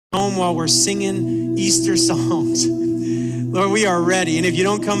home while we're singing Easter songs. Lord, we are ready. And if you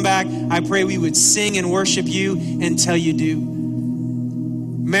don't come back, I pray we would sing and worship you until you do.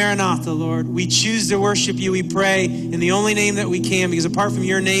 Maranatha, Lord. We choose to worship you, we pray, in the only name that we can, because apart from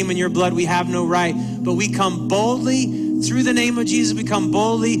your name and your blood, we have no right. But we come boldly through the name of Jesus. We come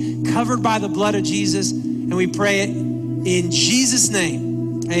boldly, covered by the blood of Jesus, and we pray it in Jesus'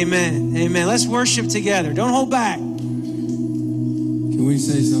 name. Amen. Amen. Let's worship together. Don't hold back. Can we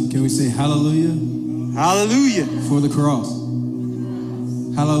say something? Can we say hallelujah? Hallelujah. For the cross.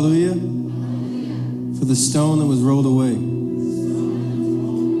 Hallelujah. For the stone that was rolled away.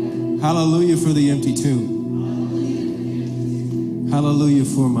 Hallelujah for the empty tomb. Hallelujah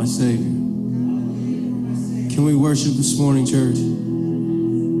for my Savior. Can we worship this morning, church?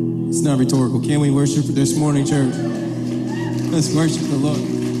 It's not rhetorical. Can we worship this morning, church? Let's worship the Lord.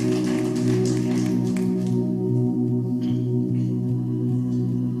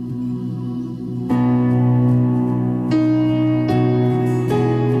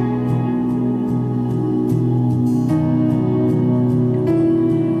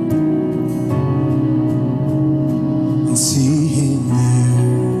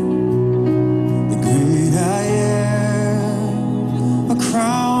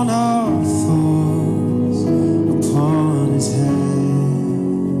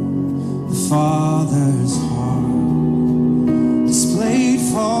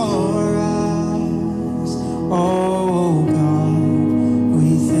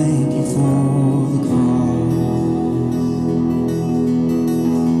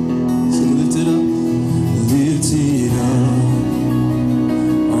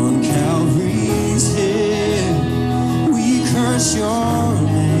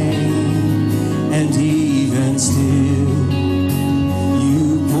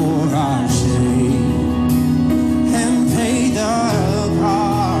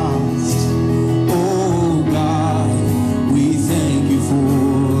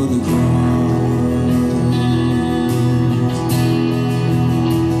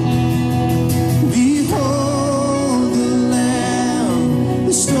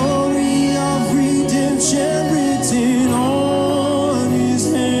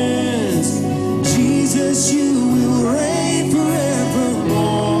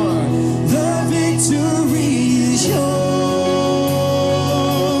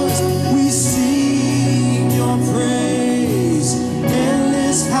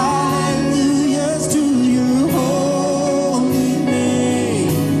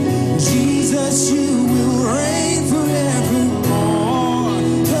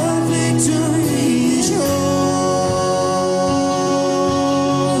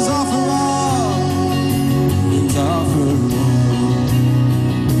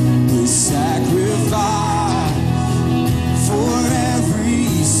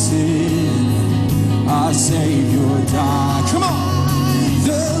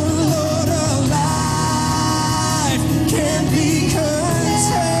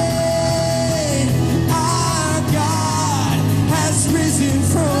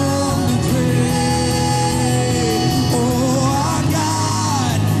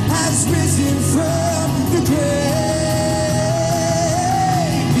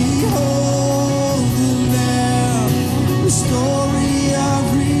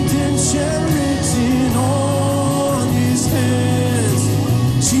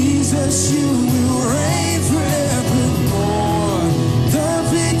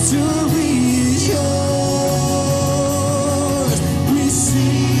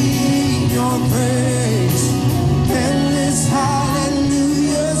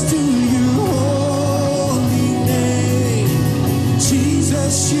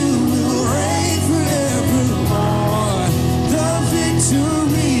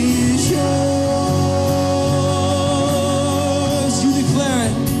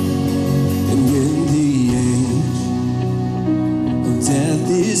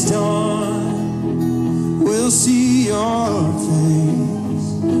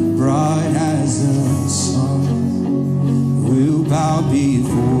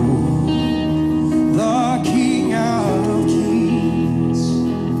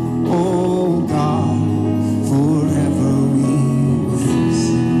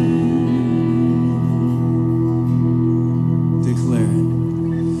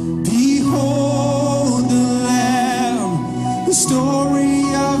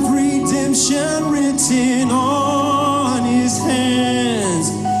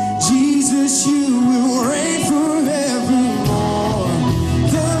 Jesus, you will reign forevermore.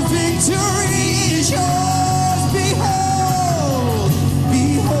 The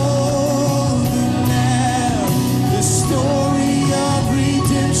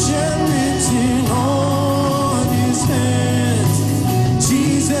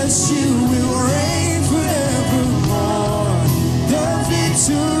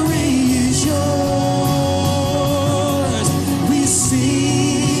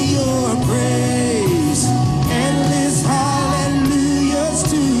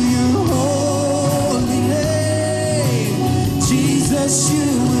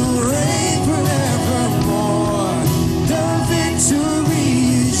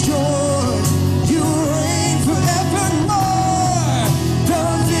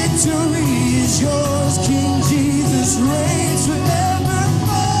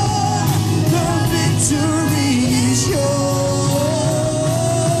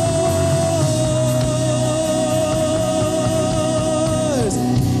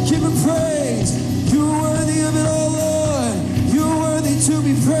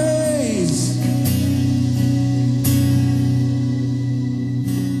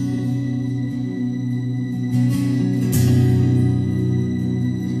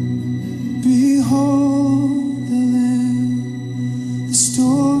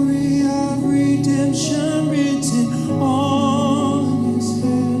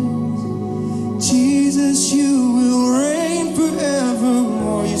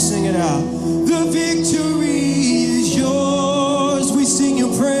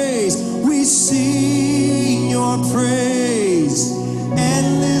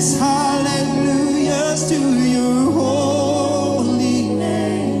endless hallelujahs to your holy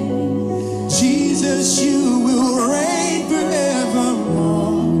name. Jesus, you will reign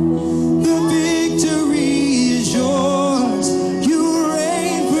forevermore. The victory is yours. You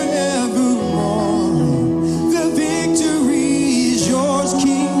reign forevermore. The victory is yours.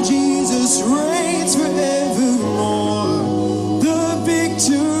 King Jesus reigns forevermore. The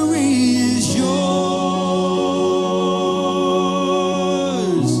victory is yours.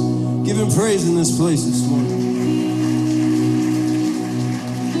 Give him praise in this place this morning.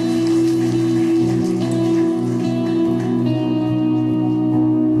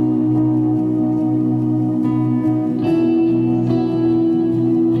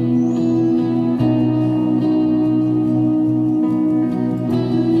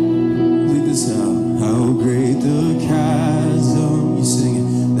 Lead this out. How great the chasm, you sing it,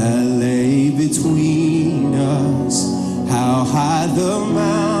 that lay between us. How high the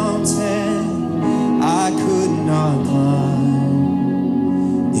mountain I could not climb.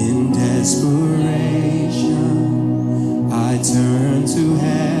 In desperation, I turned to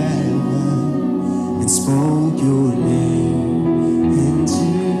heaven and spoke your name into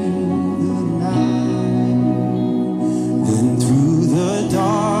the night. Then through the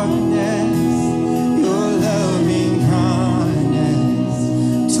darkness, your loving kindness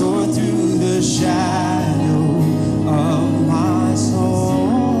tore through the shadow of my soul.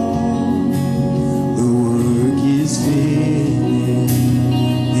 The work is finished,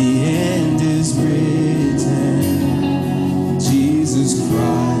 the end is written. Jesus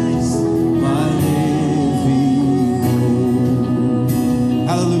Christ, my living hope.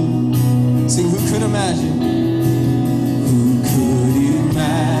 Hallelujah. Sing, who could imagine? Who could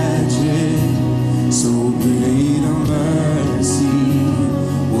imagine so great a mercy?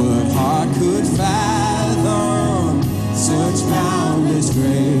 What heart could fathom such boundless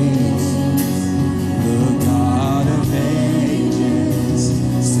grace? The God of ages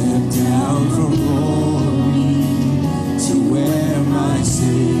stepped down from glory to wear my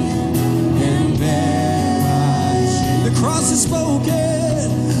sin and bear my shame. The cross is spoken,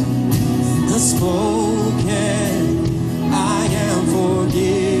 I am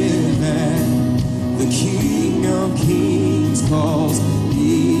forgiven. The King of Kings calls me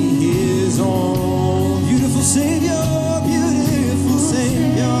his own. Beautiful Savior,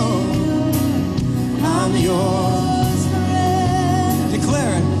 I'm yours forever.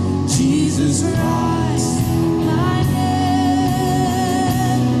 Declare it. Jesus Christ, my name.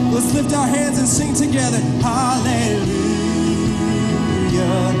 Let's lift our hands and sing together. Hallelujah.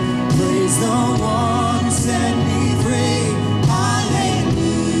 Praise the one who set me free. Hallelujah.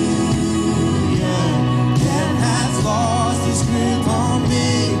 Death has lost its grip on me.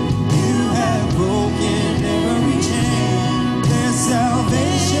 You have broken every chain. There's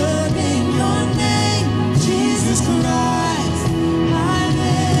salvation in your name, Jesus Christ, my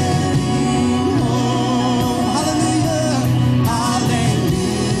living hope. Hallelujah. Hallelujah.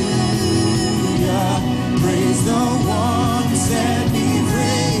 Praise the one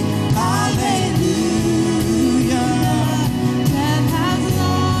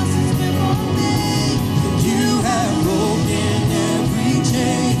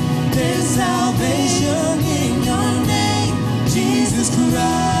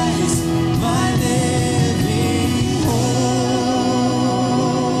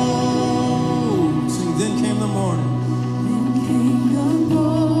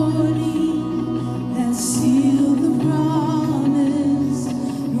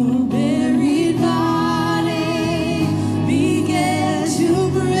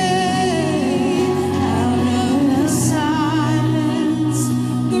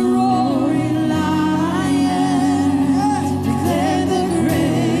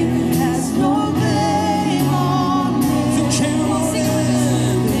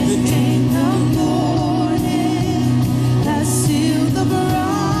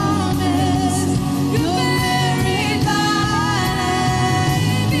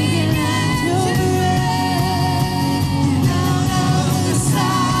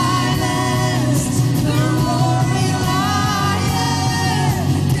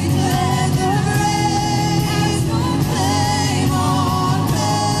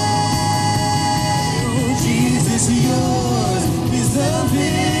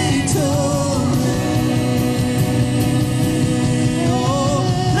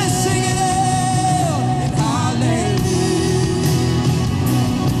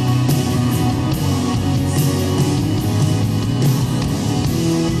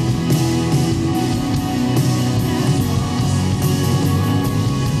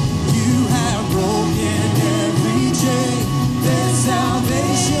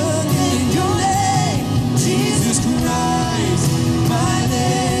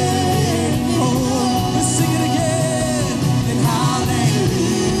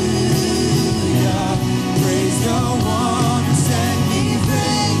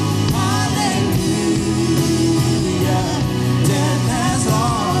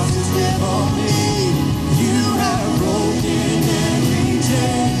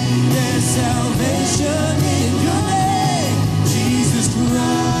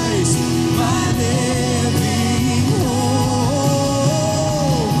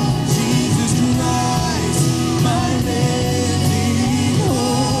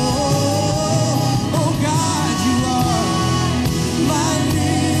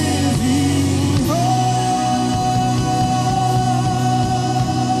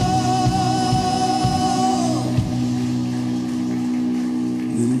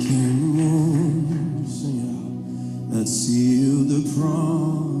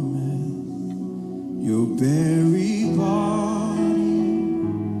very body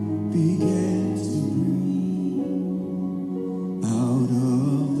began to breathe out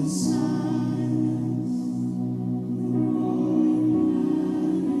of the silence.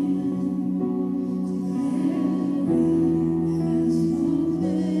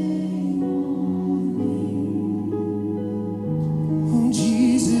 Oh,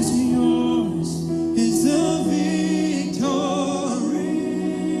 Jesus, yours is the victory.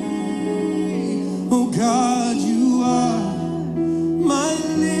 Oh, God, you are my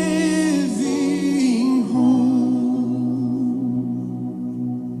living hope.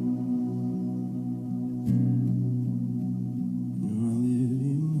 My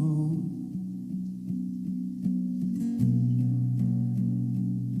living hope.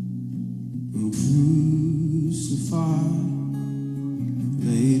 And crucified,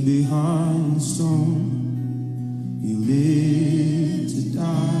 laid behind the stone, you lived to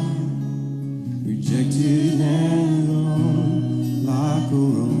die, rejected and alone, like a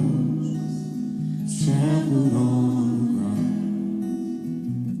rose trampled on the ground.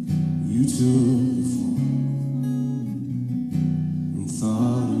 You took the fall and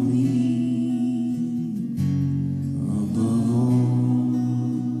thought of me above all.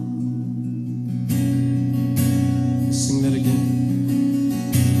 Sing that again.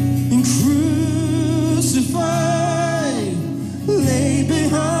 And crucified, laid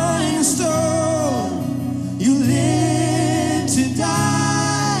behind the stone, you lived to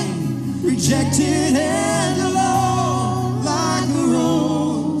die, rejected and alone, like a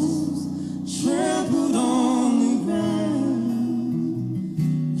rose trampled on the ground.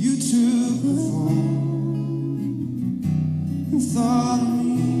 You took the fall and thought of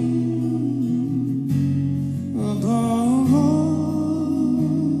me above all.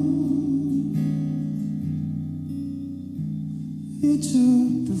 You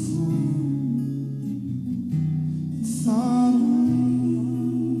took the fall and thought of me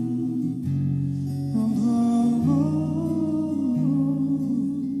above all.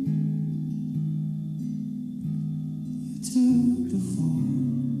 You took the fall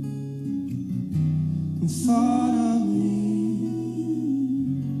and thought of me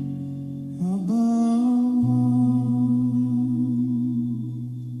above all.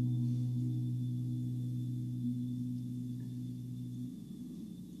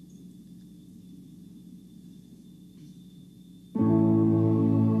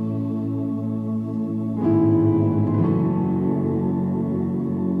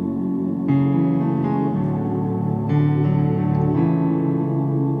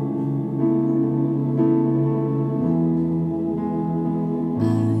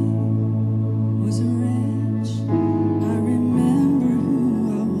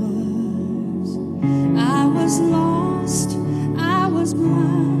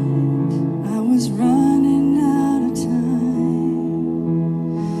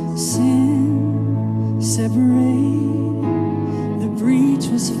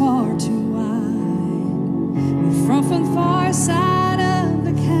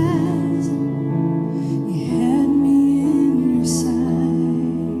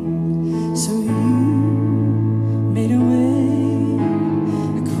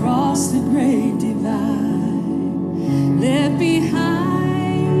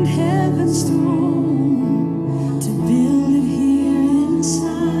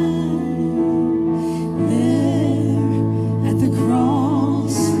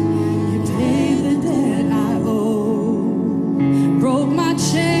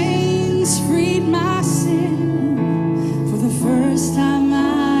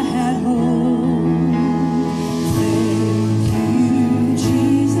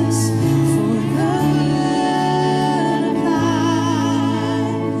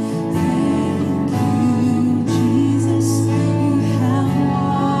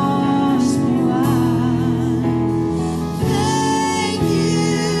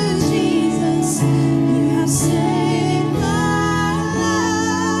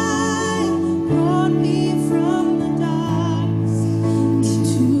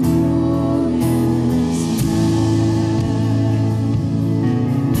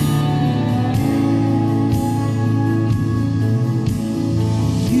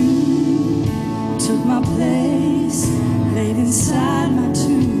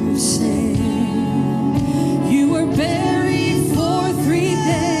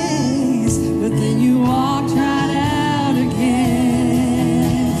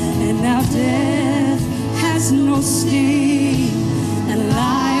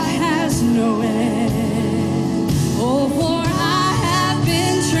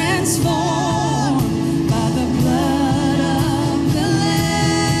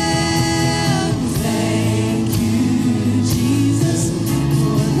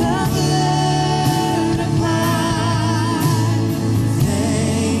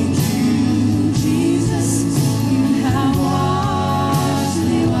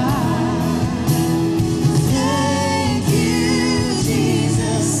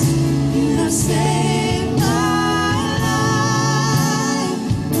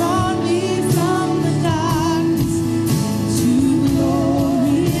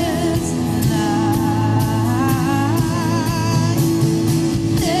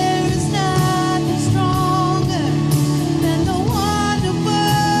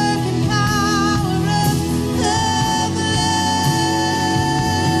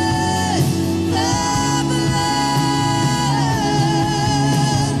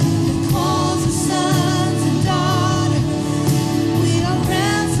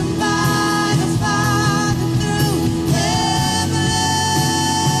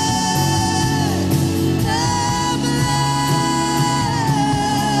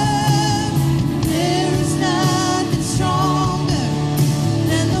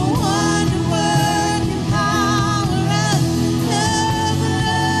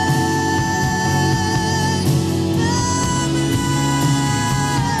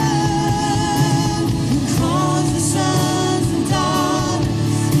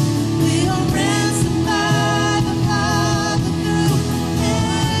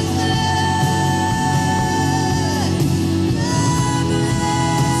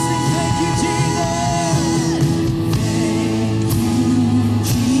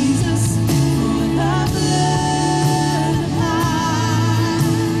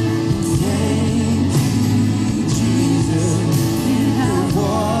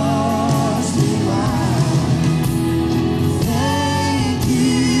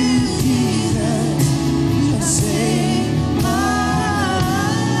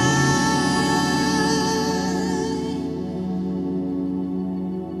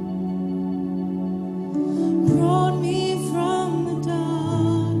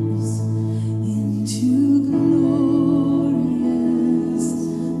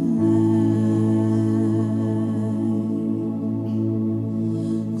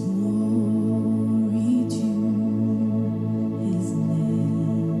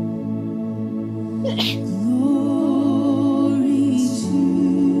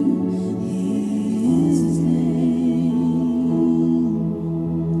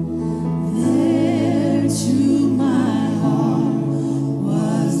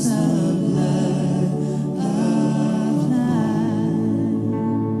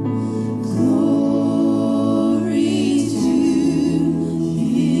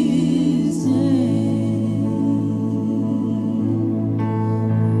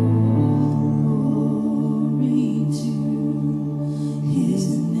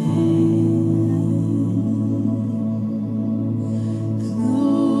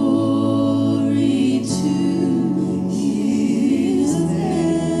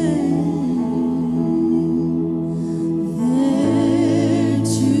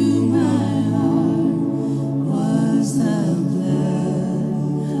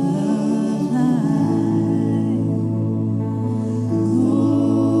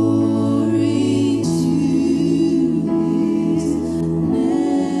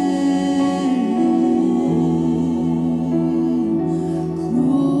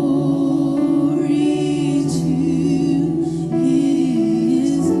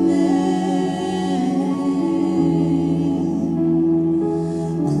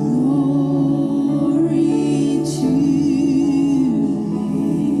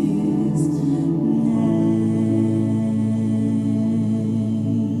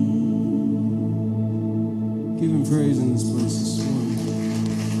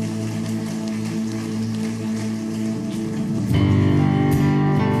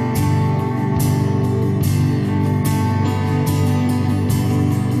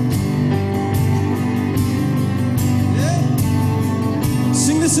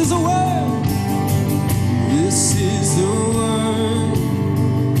 this is a word. This is the word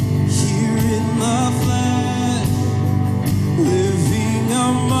here in my flesh, living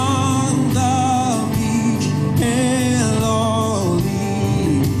among the meek and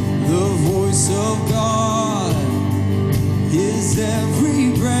lowly. The voice of God is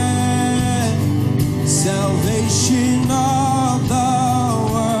every breath, salvation of the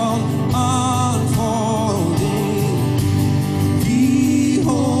world unfolding.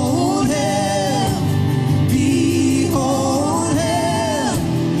 Behold him,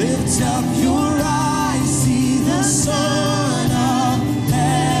 lift up your eyes, see the Son of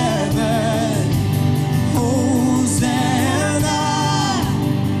Heaven. Hosanna,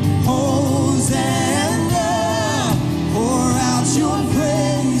 Hosanna, pour out your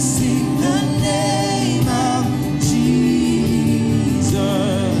praise, sing the name of Jesus.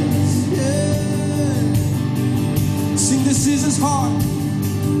 Yeah. Sing, this is his heart.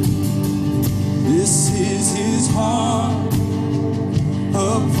 This is his heart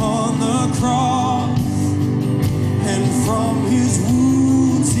upon the cross, and from his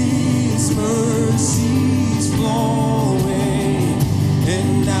wounds his mercies flowing.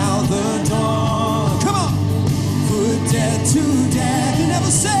 And now the dawn, come on, put death to death, and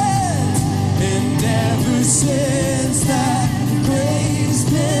ever since that grave's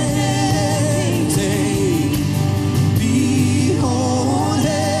been empty. Behold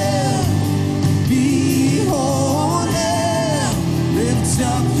him, lift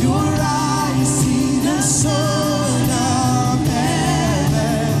up your eyes, see the Son of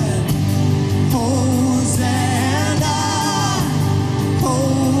Heaven. Hosanna,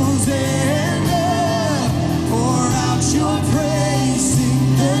 Hosanna, pour out your praise, sing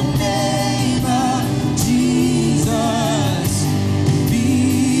the name of Jesus.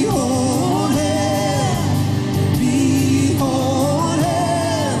 Behold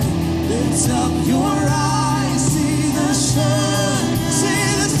him, lift up your eyes, see the Son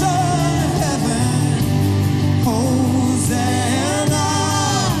of Heaven. Hosanna,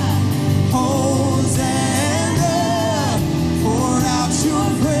 Hosanna, pour out your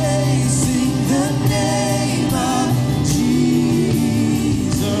praise, sing the name of Jesus.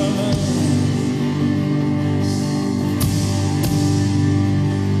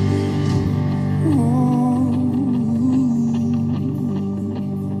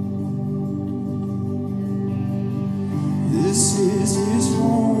 This is his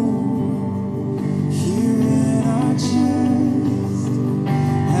home, here in our chest.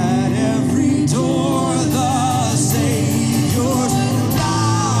 At every door, the Savior's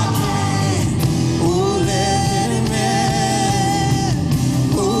knocking. Oh, let him in.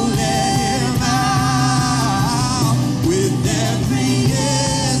 Oh, let him out. With every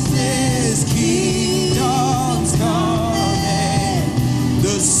yes, his kingdom's coming.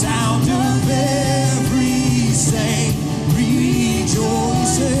 The sound of every saint rejoicing.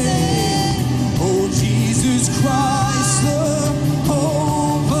 Oh, Jesus Christ, the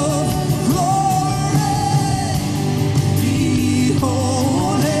hope of glory.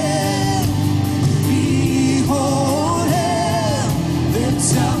 Behold him,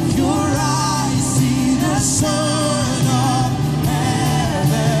 lift up your eyes, see the Son of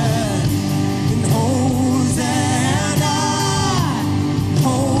Heaven. And Hosanna,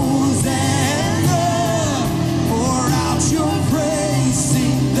 Hosanna, pour out your praise,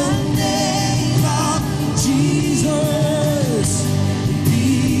 sing the name of Jesus.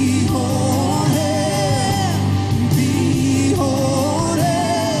 Behold him,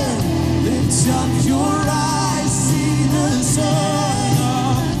 lift up your eyes, see the Son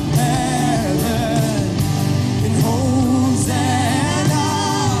of Heaven. And Hosanna,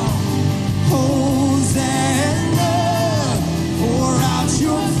 Hosanna, pour out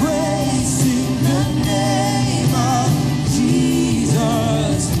your praise, sing the name of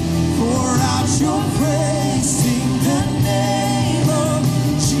Jesus. Pour out your praise, sing the name of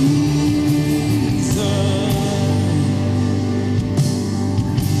Jesus.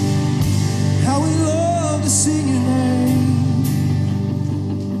 How we love to sing your name.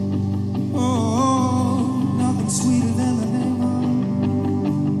 Oh, nothing sweeter than the name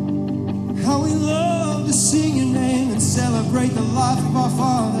of. How we love to sing your name and celebrate the life of our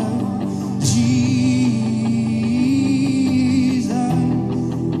Father, Jesus.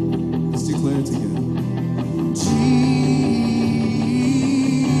 Let's declare it together. Jesus.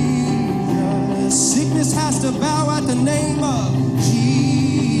 Sickness has to bow at the name of Jesus.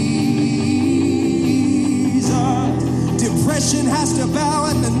 Depression has to bow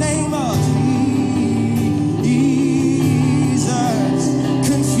at the name of Jesus.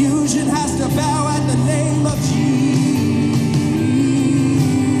 Confusion has to bow at the name of Jesus.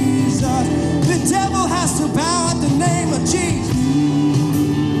 of Jesus.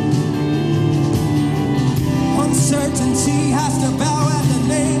 Uncertainty has to bow at the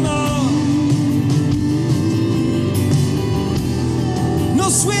name of. No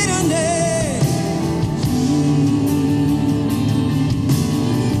sweeter name.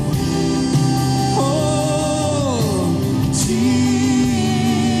 Oh, Jesus.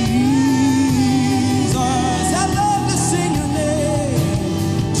 I love to sing your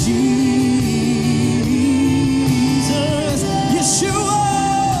name. Jesus. Yeshua.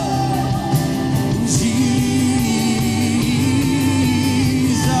 Jesus.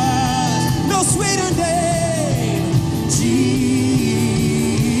 No sweeter name. Jesus.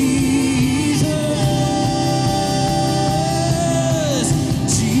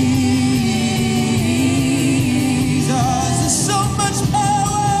 Jesus. There's so much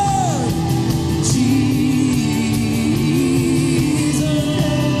power. Jesus.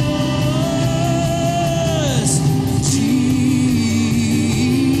 Jesus.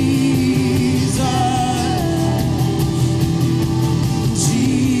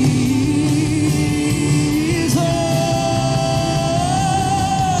 Jesus.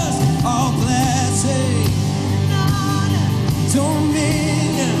 All blessing,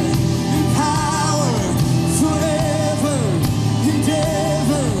 dominion, and power forever and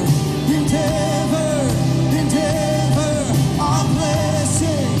ever, and ever, and ever. All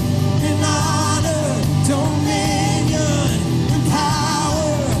blessing and honor, dominion, and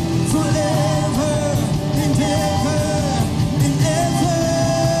power forever and ever, and ever.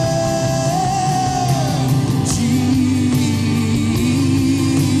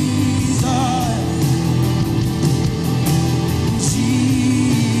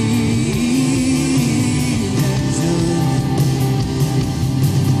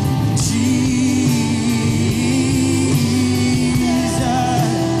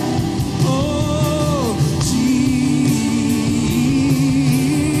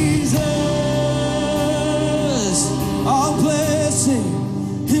 All blessing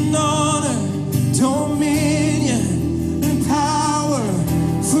and honor, dominion and power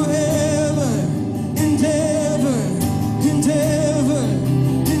forever and ever, and ever,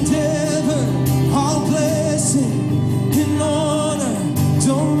 and ever. All blessing and honor,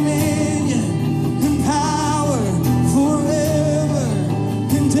 dominion and power forever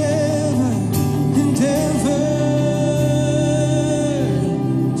and ever, and ever.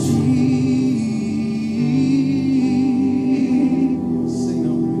 Sing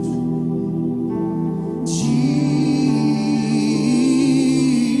that with me, Jesus.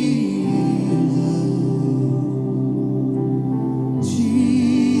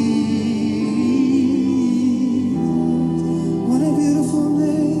 What a beautiful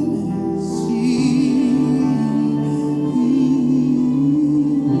name.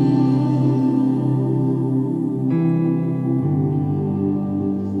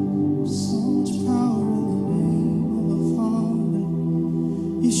 So much power in the name of the Father.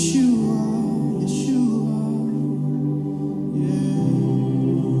 Yeshua, Yeshua.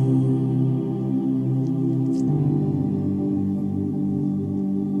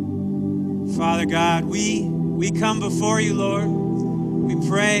 Yeah. Father God, we come before you, Lord. We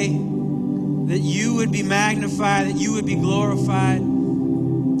pray that you would be magnified, that you would be glorified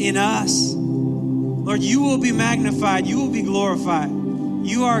in us. Lord, you will be magnified, you will be glorified.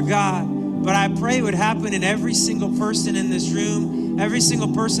 You are God. But I pray it would happen in every single person in this room, every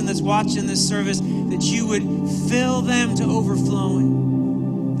single person that's watching this service, that you would fill them to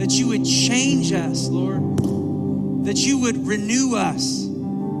overflowing, that you would change us, Lord, that you would renew us,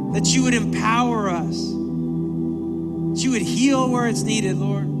 that you would empower us, that you would heal where it's needed,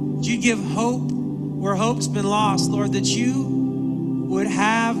 Lord, that you'd give hope where hope's been lost, Lord, that you would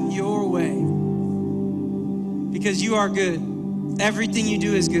have your way, because you are good. Everything you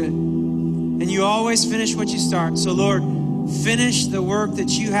do is good, and you always finish what you start. So, Lord, finish the work that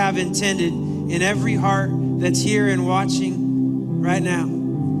you have intended in every heart that's here and watching right now.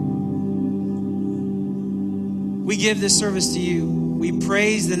 We give this service to you. We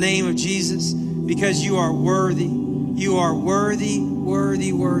praise the name of Jesus because you are worthy. You are worthy,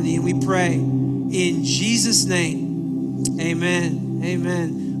 worthy, worthy. And we pray in Jesus' name, amen,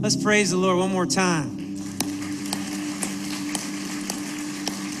 amen. Let's praise the Lord one more time.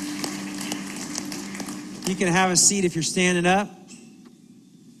 You can have a seat if you're standing up.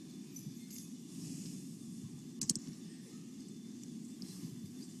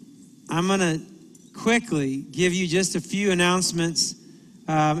 I'm going to quickly give you just a few announcements,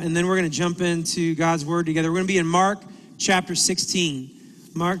 and then we're going to jump into God's Word together. We're going to be in Mark chapter 16.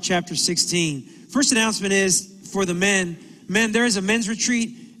 Mark chapter 16. First announcement is for the men. Men, there is a men's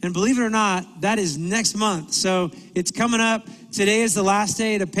retreat And believe it or not, that is next month. So it's coming up. Today is the last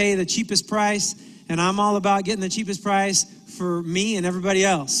day to pay the cheapest price. And I'm all about getting the cheapest price for me and everybody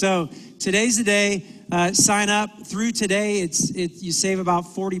else. So today's the day. Sign up through today. You save about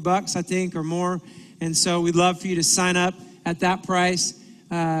 $40, I think, or more. And so we'd love for you to sign up at that price.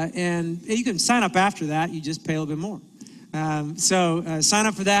 And you can sign up after that. You just pay a little bit more. So sign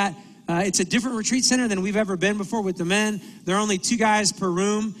up for that. It's a different retreat center than we've ever been before with the men. There are only 2 guys per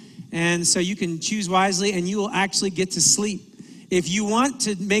room. And so you can choose wisely, and you will actually get to sleep. If you want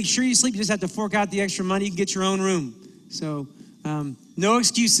to make sure you sleep, you just have to fork out the extra money. You can get your own room. So no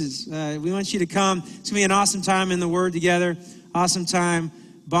excuses. We want you to come. It's going to be an awesome time in the Word together. Awesome time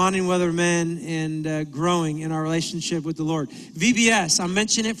bonding with other men and growing in our relationship with the Lord. VBS, I'm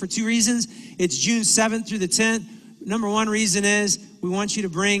mentioning it for 2 reasons. It's June 7th through the 10th. Number 1 reason is we want you to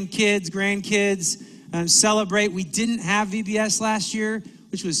bring kids, grandkids, celebrate. We didn't have VBS last year,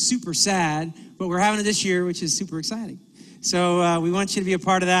 which was super sad, but we're having it this year, which is super exciting. So we want you to be a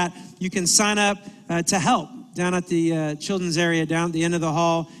part of that. You can sign up to help down at the children's area, down at the end of the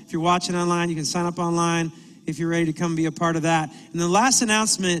hall. If you're watching online, you can sign up online if you're ready to come be a part of that. And the last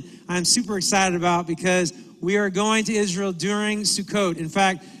announcement I'm super excited about because we are going to Israel during Sukkot. In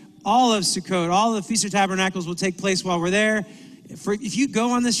fact, all of Sukkot, all of the Feast of Tabernacles will take place while we're there. If you go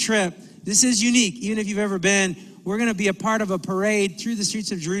on this trip, this is unique, even if you've ever been. We're going to be a part of a parade through the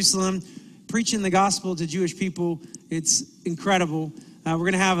streets of Jerusalem, preaching the gospel to Jewish people. It's incredible. We're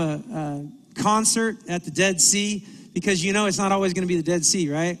going to have a concert at the Dead Sea because it's not always going to be the Dead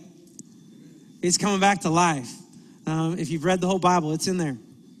Sea, right? It's coming back to life. If you've read the whole Bible, it's in there.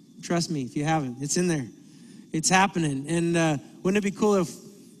 Trust me, if you haven't, it's in there. It's happening. And wouldn't it be cool if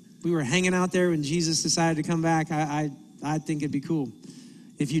we were hanging out there when Jesus decided to come back? I think it'd be cool.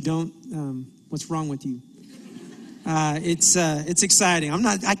 If you don't, what's wrong with you? It's exciting.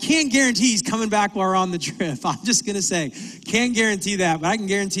 I can't guarantee he's coming back while we're on the trip. I'm just going to say, can't guarantee that, but I can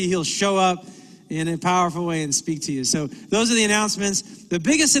guarantee he'll show up in a powerful way and speak to you. So those are the announcements. The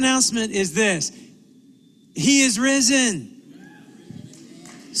biggest announcement is this. He is risen.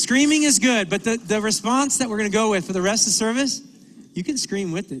 Screaming is good, but the response that we're going to go with for the rest of the service, you can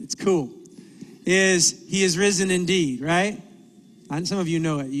scream with it. It's cool. Is he is risen indeed, right? And some of you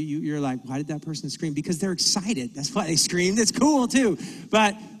know it. You're like, why did that person scream? Because they're excited. That's why they screamed. It's cool too.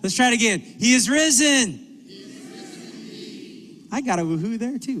 But let's try it again. He is risen. He is risen indeed. I got a woohoo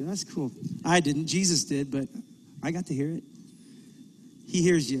there too. That's cool. I didn't. Jesus did, but I got to hear it. He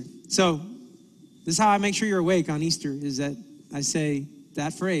hears you. So this is how I make sure you're awake on Easter, is that I say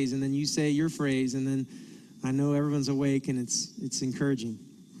that phrase, and then you say your phrase, and then I know everyone's awake, and it's encouraging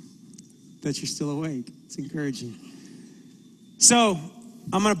that you're still awake. It's encouraging. So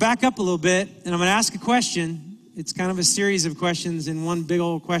I'm going to back up a little bit, and I'm going to ask a question. It's kind of a series of questions in one big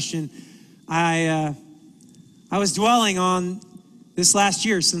old question. I was dwelling on this last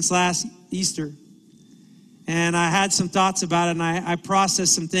year, since last Easter, and I had some thoughts about it, and I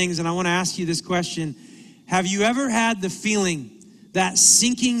processed some things, and I want to ask you this question. Have you ever had the feeling, that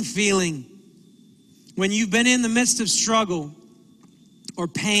sinking feeling, when you've been in the midst of struggle or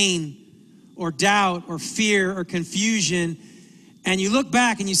pain or doubt or fear or confusion, and you look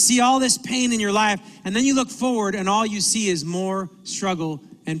back and you see all this pain in your life, and then you look forward and all you see is more struggle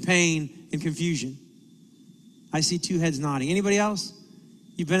and pain and confusion? I see 2 heads nodding. Anybody else?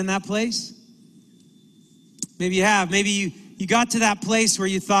 You've been in that place? Maybe you have. Maybe you got to that place where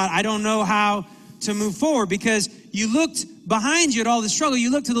you thought, I don't know how to move forward, because you looked behind you at all the struggle.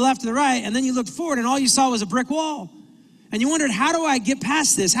 You looked to the left, to the right, and then you looked forward and all you saw was a brick wall. And you wondered, how do I get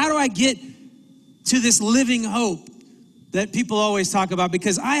past this? How do I get to this living hope that people always talk about?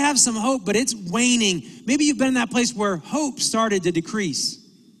 Because I have some hope, but it's waning. Maybe you've been in that place where hope started to decrease,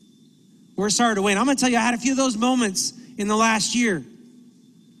 where it started to wane. I'm going to tell you, I had a few of those moments in the last year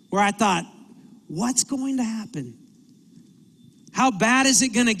where I thought, what's going to happen? How bad is it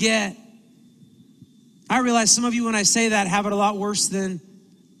going to get? I realize some of you, when I say that, have it a lot worse than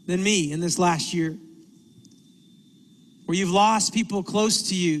me in this last year, where you've lost people close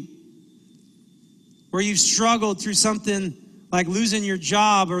to you, where you've struggled through something like losing your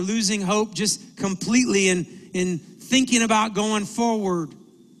job or losing hope just completely in thinking about going forward.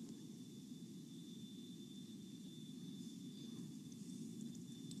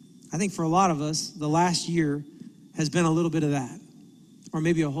 I think for a lot of us, the last year has been a little bit of that, or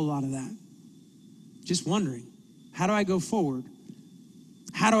maybe a whole lot of that. Just wondering, how do I go forward?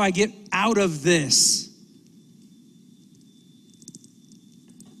 How do I get out of this?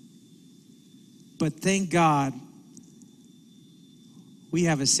 But thank God, we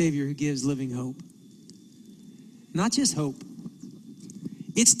have a Savior who gives living hope. Not just hope.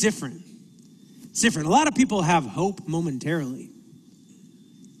 It's different. It's different. A lot of people have hope momentarily.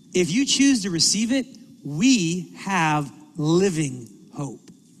 If you choose to receive it, we have living hope.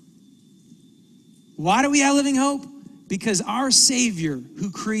 Why do we have living hope? Because our Savior,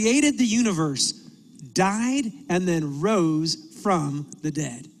 who created the universe, died and then rose from the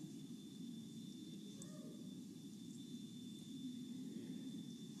dead.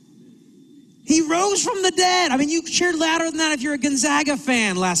 He rose from the dead. I mean, you cheered louder than that if you're a Gonzaga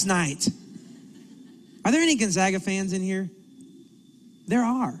fan last night. Are there any Gonzaga fans in here? There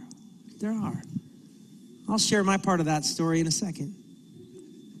are. There are. I'll share my part of that story in a second.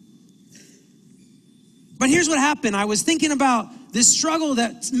 But here's what happened. I was thinking about this struggle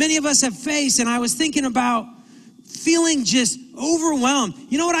that many of us have faced, and I was thinking about feeling just overwhelmed.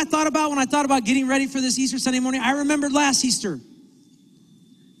 You know what I thought about when I thought about getting ready for this Easter Sunday morning? I remembered last Easter.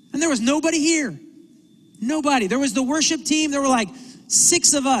 And there was nobody here. Nobody. There was the worship team. There were like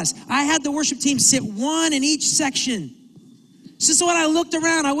 6 of us. I had the worship team sit one in each section. So when I looked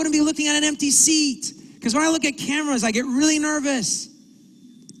around, I wouldn't be looking at an empty seat. Because when I look at cameras, I get really nervous.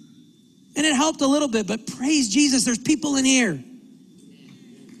 And it helped a little bit, but praise Jesus, there's people in here.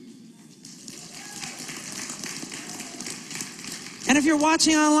 And if you're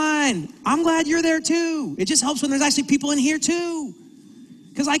watching online, I'm glad you're there too. It just helps when there's actually people in here too.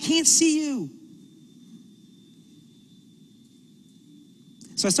 Because I can't see you.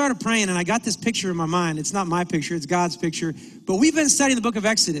 So I started praying, and I got this picture in my mind. It's not my picture, it's God's picture. But we've been studying the book of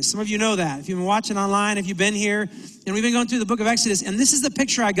Exodus. Some of you know that. If you've been watching online, if you've been here, and we've been going through the book of Exodus, and this is the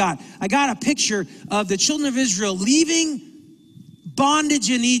picture I got. I got a picture of the children of Israel leaving bondage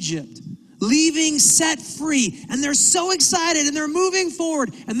in Egypt, leaving set free, and they're so excited, and they're moving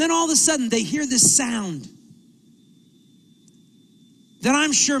forward, and then all of a sudden, they hear this sound that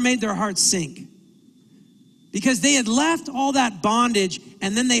I'm sure made their hearts sink. Because they had left all that bondage,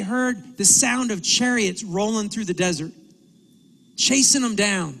 and then they heard the sound of chariots rolling through the desert, chasing them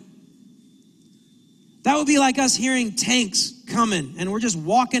down. That would be like us hearing tanks coming, and we're just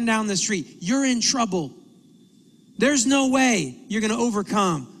walking down the street. You're in trouble. There's no way you're going to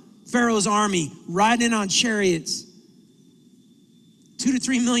overcome Pharaoh's army riding in on chariots. 2 to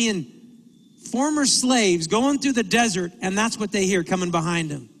 3 million former slaves going through the desert, and that's what they hear coming behind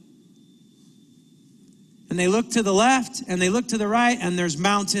them. And they look to the left, and they look to the right, and there's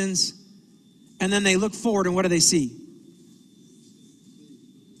mountains. And then they look forward, and what do they see?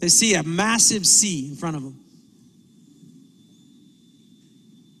 They see a massive sea in front of them.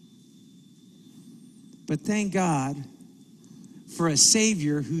 But thank God for a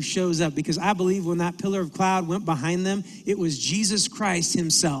Savior who shows up. Because I believe when that pillar of cloud went behind them, it was Jesus Christ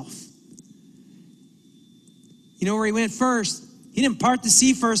himself. You know where he went first? He didn't part the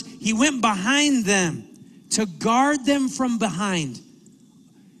sea first. He went behind them to guard them from behind.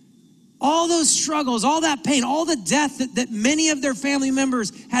 All those struggles, all that pain, all the death that many of their family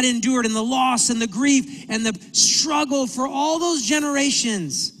members had endured, and the loss and the grief and the struggle for all those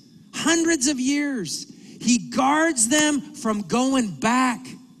generations, hundreds of years. He guards them from going back.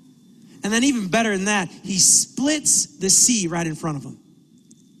 And then even better than that, he splits the sea right in front of them.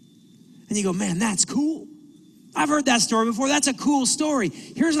 And you go, man, that's cool. I've heard that story before. That's a cool story.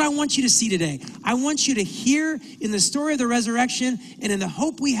 Here's what I want you to see today. I want you to hear in the story of the resurrection and in the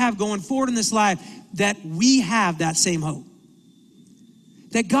hope we have going forward in this life that we have that same hope.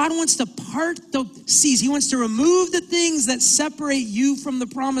 That God wants to part the seas. He wants to remove the things that separate you from the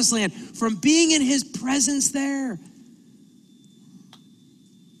promised land, from being in his presence there.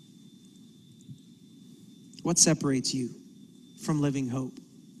 What separates you from living hope?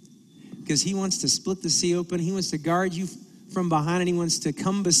 Because he wants to split the sea open. He wants to guard you from behind, and he wants to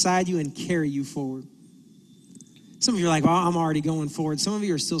come beside you and carry you forward. Some of you are like, well, I'm already going forward. Some of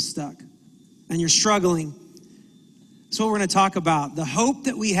you are still stuck, and you're struggling. That's what we're going to talk about, the hope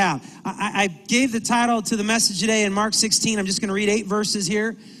that we have. I gave the title to the message today in Mark 16. I'm just going to read 8 verses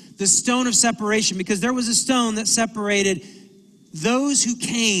here. The stone of separation, because there was a stone that separated those who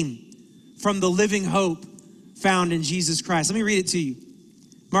came from the living hope found in Jesus Christ. Let me read it to you.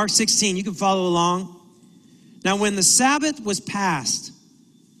 Mark 16, you can follow along. Now, when the Sabbath was passed,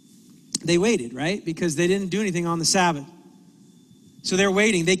 they waited, right? Because they didn't do anything on the Sabbath. So they're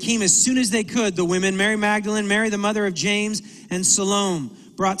waiting. They came as soon as they could. The women, Mary Magdalene, Mary the mother of James, and Salome,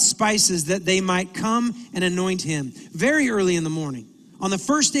 brought spices that they might come and anoint him. Very early in the morning, on the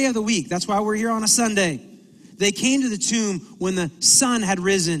first day of the week, that's why we're here on a Sunday, they came to the tomb when the sun had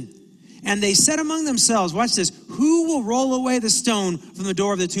risen. And they said among themselves, watch this, who will roll away the stone from the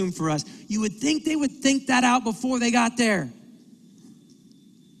door of the tomb for us? You would think they would think that out before they got there.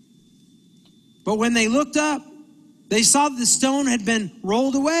 But when they looked up, They saw that the stone had been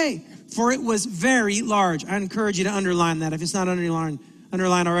rolled away, for it was very large. I encourage you to underline that if it's not underlined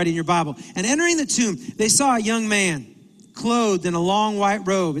already in your Bible. And entering the tomb, they saw a young man clothed in a long white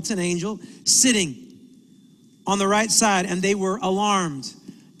robe. It's an angel sitting on the right side, and they were alarmed.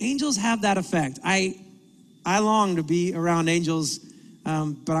 Angels have that effect. I long to be around angels,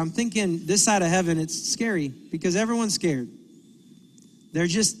 but I'm thinking this side of heaven, it's scary because everyone's scared. They're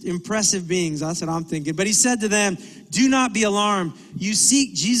just impressive beings. That's what I'm thinking. But he said to them, do not be alarmed. You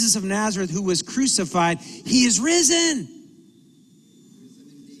seek Jesus of Nazareth who was crucified. He is risen.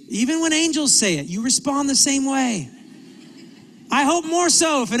 Even when angels say it, you respond the same way. I hope more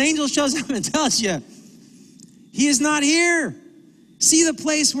so if an angel shows up and tells you, he is not here. See the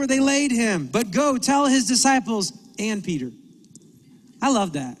place where they laid him. But go tell his disciples and Peter. I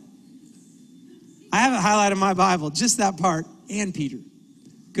love that. I have it highlighted in my Bible, just that part, and Peter.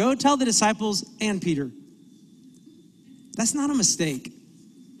 Go tell the disciples and Peter. That's not a mistake.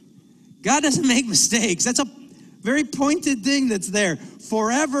 God doesn't make mistakes. That's a very pointed thing that's there.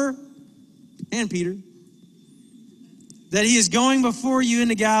 Forever, and Peter, that he is going before you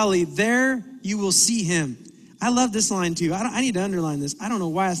into Galilee. There you will see him. I love this line too. I need to underline this. I don't know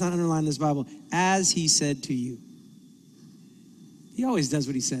why it's not underlined in this Bible. As he said to you. He always does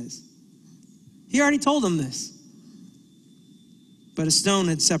what he says. He already told them this. But a stone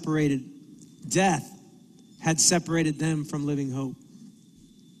had separated. Death had separated them from living hope.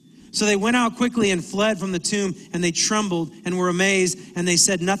 So they went out quickly and fled from the tomb, and they trembled and were amazed, and they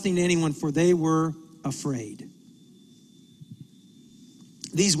said nothing to anyone, for they were afraid.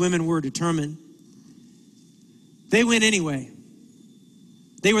 These women were determined. They went anyway.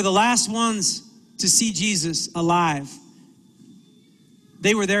 They were the last ones to see Jesus alive.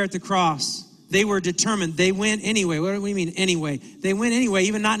 They were there at the cross. They were determined. They went anyway. What do we mean anyway? They went anyway,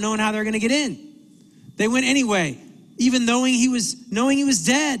 even not knowing how they're going to get in. They went anyway, even knowing he was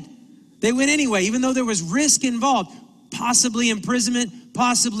dead. They went anyway, even though there was risk involved, possibly imprisonment,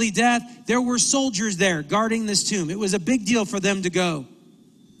 possibly death. There were soldiers there guarding this tomb. It was a big deal for them to go.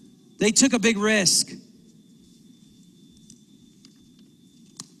 They took a big risk.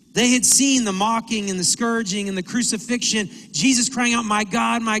 They had seen the mocking and the scourging and the crucifixion. Jesus crying out, my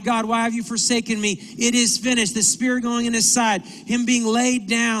God, why have you forsaken me? It is finished. The spear going in his side, him being laid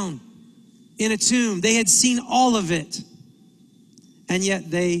down in a tomb. They had seen all of it. And yet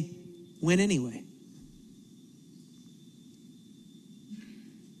they went anyway.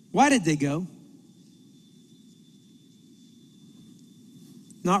 Why did they go?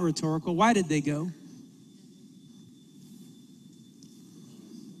 Not rhetorical. Why did they go?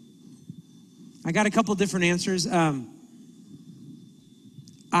 I got a couple different answers. I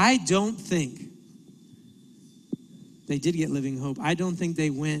don't think they did get living hope. I don't think they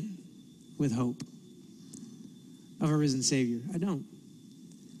went with hope of a risen Savior. I don't.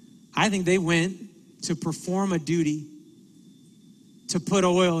 I think they went to perform a duty, to put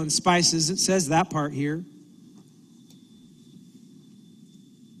oil and spices. It says that part here.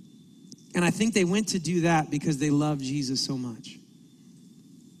 And I think they went to do that because they loved Jesus so much.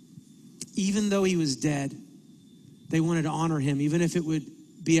 Even though he was dead, they wanted to honor him, even if it would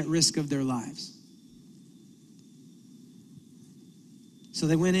be at risk of their lives. So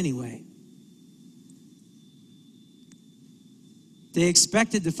they went anyway. They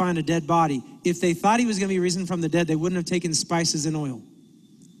expected to find a dead body. If they thought he was going to be risen from the dead, they wouldn't have taken spices and oil.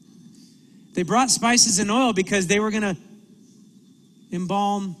 They brought spices and oil because they were going to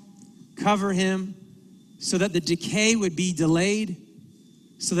embalm, cover him, so that the decay would be delayed,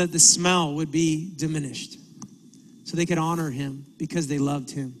 so that the smell would be diminished, so they could honor him because they loved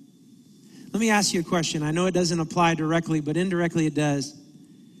him. Let me ask you a question. I know it doesn't apply directly, but indirectly it does.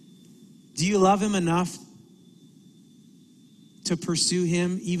 Do you love him enough to pursue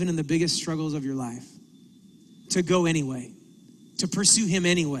him even in the biggest struggles of your life? To go anyway, to pursue him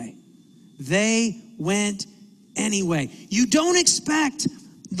anyway. They went anyway. You don't expect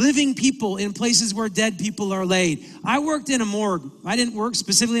living people in places where dead people are laid. I worked in a morgue. I didn't work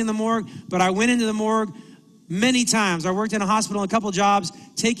specifically in the morgue, but I went into the morgue many times. I worked in a hospital, a couple jobs,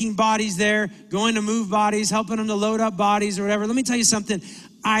 taking bodies there, going to move bodies, helping them to load up bodies or whatever. Let me tell you something.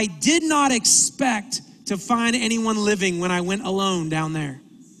 I did not expect to find anyone living when I went alone down there.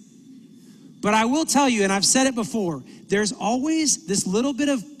 But I will tell you, and I've said it before, there's always this little bit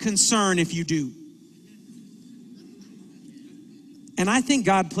of concern if you do. And I think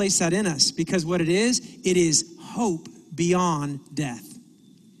God placed that in us because what it is hope beyond death.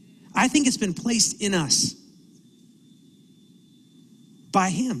 I think it's been placed in us by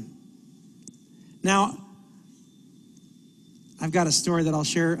him. Now, I've got a story that I'll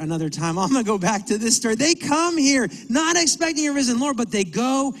share another time. I'm going to go back to this story. They come here not expecting a risen Lord, but they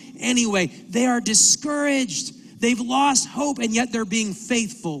go anyway. They are discouraged. They've lost hope, and yet they're being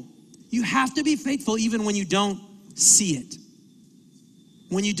faithful. You have to be faithful even when you don't see it,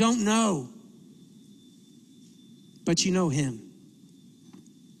 when you don't know, but you know him.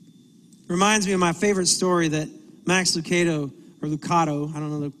 Reminds me of my favorite story that Max Lucado, or Lucado, I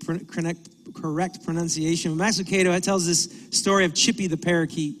don't know the correct pronunciation, but Max Lucado tells this story of Chippy the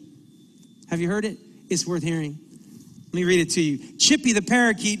parakeet. Have you heard it? It's worth hearing. Let me read it to you. Chippy the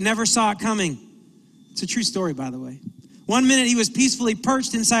parakeet never saw it coming. It's a true story, by the way. One minute he was peacefully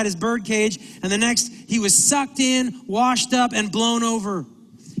perched inside his bird cage, and the next he was sucked in, washed up, and blown over.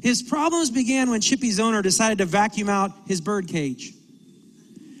 His problems began when Chippy's owner decided to vacuum out his bird cage.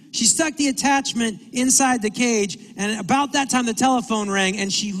 She stuck the attachment inside the cage, and about that time the telephone rang,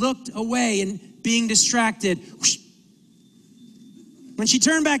 and she looked away and being distracted. Whoosh. When she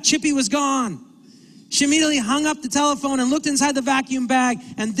turned back, Chippy was gone. She immediately hung up the telephone and looked inside the vacuum bag,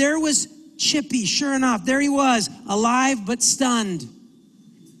 and there was Chippy. Sure enough, there he was, alive but stunned.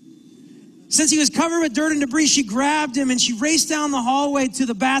 Since he was covered with dirt and debris, she grabbed him and she raced down the hallway to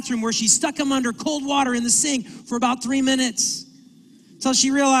the bathroom, where she stuck him under cold water in the sink for about 3 minutes. Until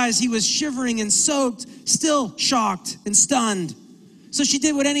she realized he was shivering and soaked, still shocked and stunned. So she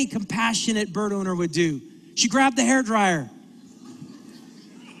did what any compassionate bird owner would do. She grabbed the hairdryer.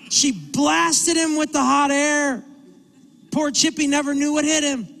 She blasted him with the hot air. Poor Chippy never knew what hit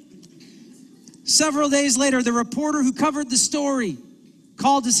him. Several days later, the reporter who covered the story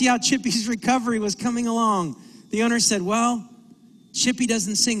called to see how Chippy's recovery was coming along. The owner said, well, Chippy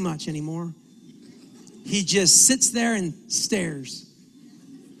doesn't sing much anymore. He just sits there and stares.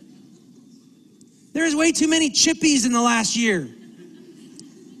 There's way too many Chippies in the last year.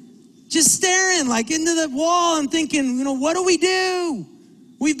 Just staring like into the wall and thinking, what do we do?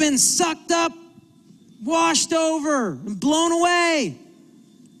 We've been sucked up, washed over, and blown away.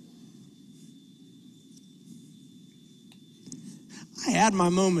 I had my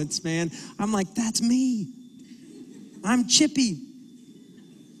moments, man. I'm like, that's me. I'm Chippy.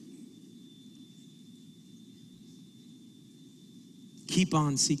 Keep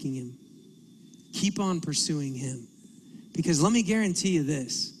on seeking him. Keep on pursuing him. Because let me guarantee you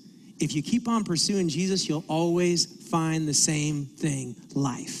this. If you keep on pursuing Jesus, you'll always find the same thing.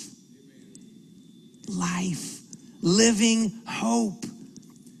 Life. Life. Living hope.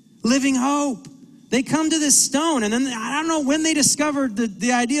 Living hope. They come to this stone, and then I don't know when they discovered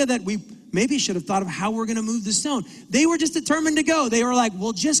the idea that we maybe should have thought of how we're going to move the stone. They were just determined to go. They were like,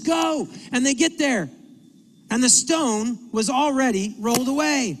 well, just go. And they get there. And the stone was already rolled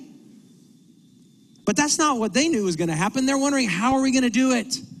away. But that's not what they knew was going to happen. They're wondering, how are we going to do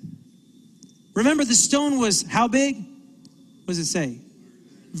it? Remember, the stone was how big? What does it say?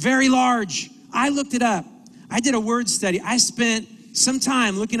 Very large. I looked it up. I did a word study. I spent some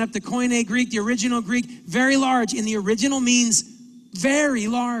time looking up the Koine Greek, the original Greek. Very large in the original means very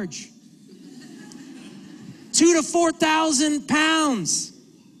large. 2,000 to 4,000 pounds.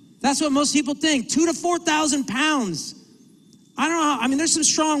 That's what most people think. 2,000 to 4,000 pounds. I don't know how, there's some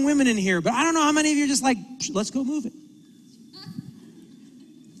strong women in here, but I don't know how many of you are just like, let's go move it.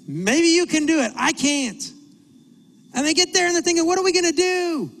 Maybe you can do it. I can't. And they get there and they're thinking, what are we going to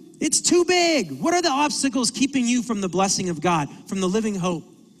do? It's too big. What are the obstacles keeping you from the blessing of God, from the living hope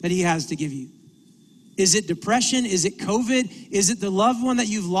that he has to give you? Is it depression? Is it COVID? Is it the loved one that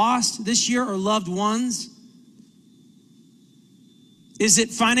you've lost this year or loved ones? Is it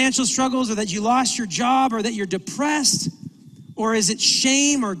financial struggles, or that you lost your job, or that you're depressed? Or is it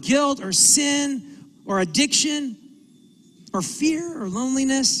shame or guilt or sin or addiction or fear or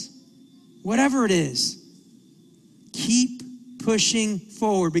loneliness? Whatever it is, keep pushing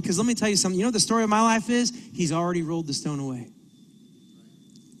forward. Because let me tell you something. You know what the story of my life is? He's already rolled the stone away.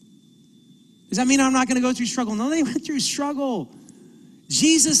 Does that mean I'm not going to go through struggle? No, they went through struggle.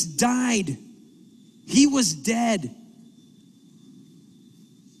 Jesus died. He was dead.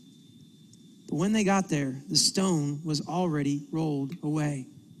 But when they got there, the stone was already rolled away.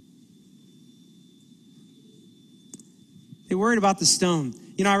 They worried about the stone.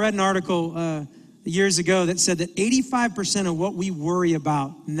 I read an article years ago that said that 85% of what we worry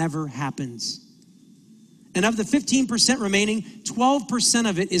about never happens. And of the 15% remaining, 12%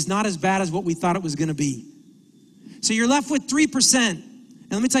 of it is not as bad as what we thought it was going to be. So you're left with 3%. And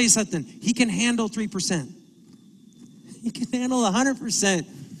let me tell you something. He can handle 3%. He can handle 100%.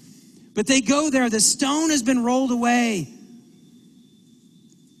 But they go there. The stone has been rolled away.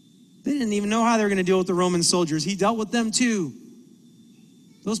 They didn't even know how they were going to deal with the Roman soldiers. He dealt with them too.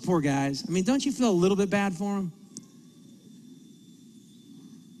 Those poor guys. Don't you feel a little bit bad for them?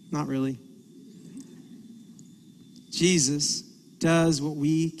 Not really. Jesus does what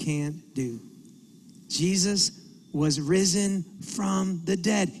we can't do. Jesus was risen from the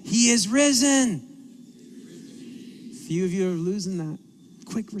dead. He is risen. Few of you are losing that.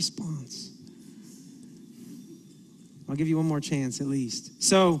 Quick response. I'll give you one more chance at least.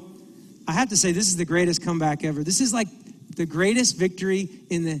 So I have to say, this is the greatest comeback ever. This is like the greatest victory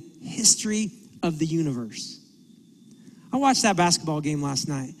in the history of the universe. I watched that basketball game last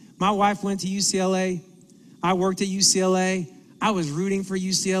night. My wife went to UCLA. I worked at UCLA. I was rooting for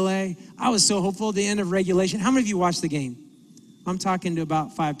UCLA. I was so hopeful at the end of regulation. How many of you watched the game? I'm talking to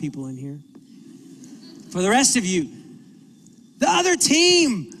about 5 people in here. For the rest of you, the other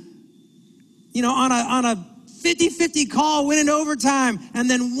team, on a 50-50 call, went into overtime, and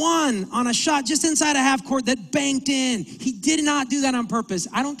then won on a shot just inside a half court that banked in. He did not do that on purpose.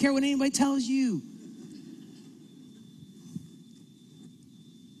 I don't care what anybody tells you.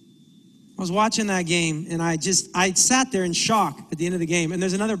 I was watching that game, and I sat there in shock at the end of the game. And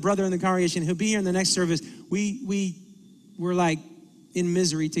there's another brother in the congregation. He'll be here in the next service. We were like in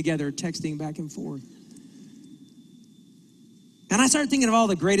misery together, texting back and forth. And I started thinking of all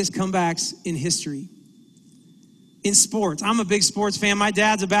the greatest comebacks in history. In sports. I'm a big sports fan. My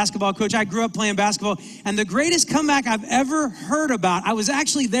dad's a basketball coach. I grew up playing basketball. And the greatest comeback I've ever heard about, I was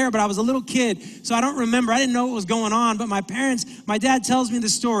actually there, but I was a little kid, so I don't remember. I didn't know what was going on, but my dad tells me the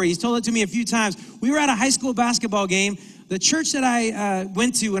story. He's told it to me a few times. We were at a high school basketball game. The church that I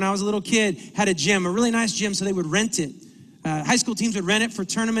went to when I was a little kid had a gym, a really nice gym, so they would rent it. High school teams would rent it for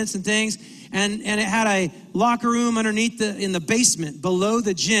tournaments and things. And it had a locker room underneath in the basement below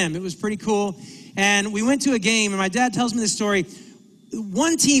the gym. It was pretty cool. And we went to a game, and my dad tells me this story.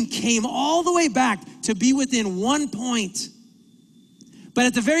 One team came all the way back to be within 1 point. But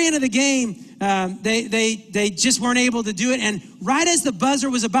at the very end of the game, they just weren't able to do it. And right as the buzzer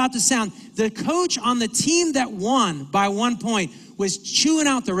was about to sound, the coach on the team that won by 1 point was chewing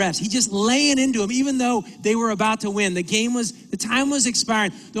out the refs. He just laying into them, even though they were about to win. The time was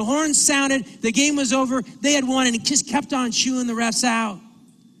expiring. The horn sounded, the game was over, they had won, and he just kept on chewing the refs out.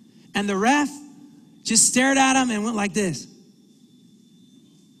 And the ref just stared at him and went like this.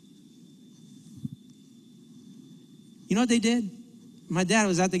 You know what they did? My dad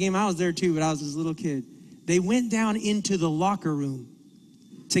was at the game. I was there too, but I was this little kid. They went down into the locker room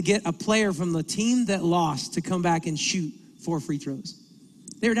to get a player from the team that lost to come back and shoot 4 free throws.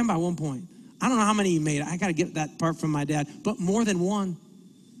 They were down by 1 point. I don't know how many he made. I got to get that part from my dad, but more than one.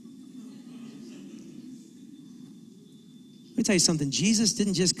 Let me tell you something. Jesus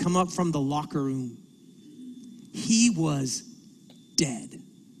didn't just come up from the locker room. He was dead.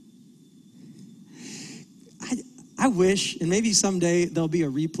 I wish, and maybe someday there'll be a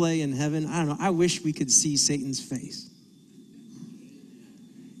replay in heaven. I don't know. I wish we could see Satan's face.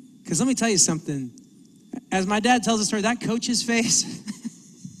 Because let me tell you something. As my dad tells the story, that coach's face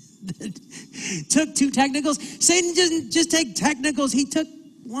took 2 technicals. Satan doesn't just take technicals. He took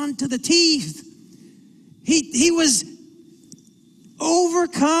one to the teeth. He was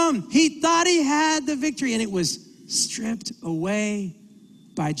overcome. He thought he had the victory, and it was stripped away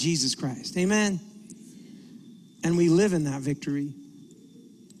by Jesus Christ. Amen. And we live in that victory.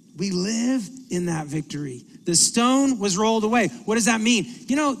 We live in that victory. The stone was rolled away. What does that mean?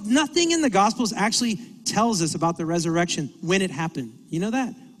 Nothing in the Gospels actually tells us about the resurrection when it happened. You know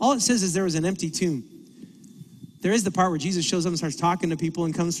that? All it says is there was an empty tomb. There is the part where Jesus shows up and starts talking to people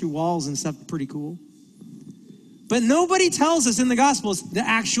and comes through walls and stuff. Pretty cool. But nobody tells us in the Gospels the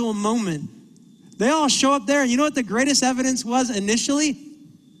actual moment. They all show up there, and you know what the greatest evidence was initially?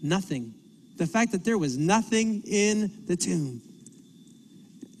 Nothing. The fact that there was nothing in the tomb.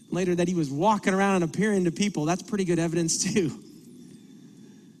 Later that he was walking around and appearing to people, that's pretty good evidence too.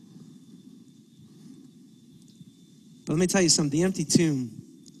 But let me tell you something, the empty tomb,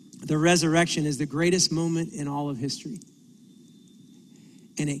 the resurrection is the greatest moment in all of history.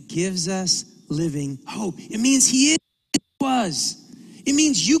 And it gives us living hope. It means he was. It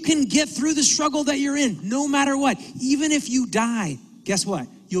means you can get through the struggle that you're in, no matter what. Even if you die, guess what?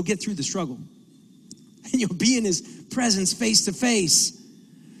 You'll get through the struggle. And you'll be in his presence face to face.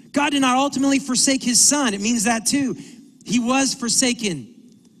 God did not ultimately forsake his son. It means that too. He was forsaken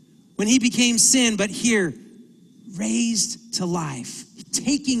when he became sin, but here, raised to life,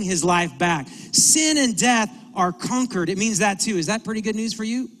 taking his life back. Sin and death are conquered. It means that too. Is that pretty good news for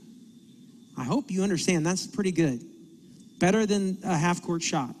you? I hope you understand. That's pretty good. Better than a half-court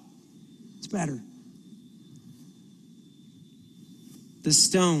shot. It's better. The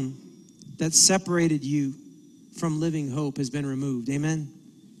stone that separated you from living hope has been removed. Amen?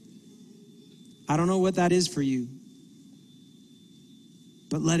 I don't know what that is for you.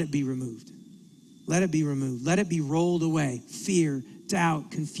 but let it be removed. Let it be removed. Let it be rolled away. Fear, doubt,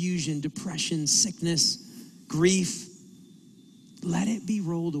 confusion, depression, sickness, grief. Let it be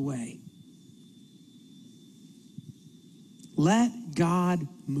rolled away. Let God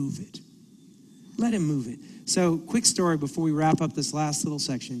move it. Let him move it. So, quick story before we wrap up this last little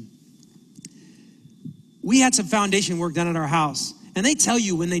section. We had some foundation work done at our house. And they tell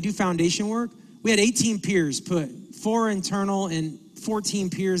you when they do foundation work, we had 18 piers put, 4 internal and 14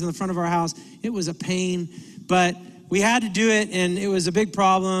 piers in the front of our house. It was a pain, but we had to do it, and it was a big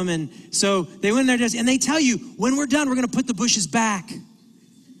problem. And so they went in there, and they tell you, when we're done, we're going to put the bushes back.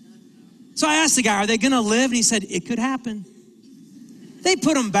 So I asked the guy, are they going to live? And he said, it could happen. They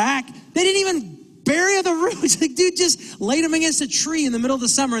put them back. They didn't even bury the roots. Like, dude just laid them against a tree in the middle of the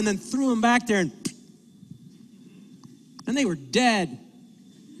summer and then threw them back there, and they were dead.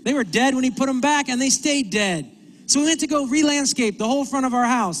 They were dead when he put them back, and they stayed dead. So we went to go re-landscape the whole front of our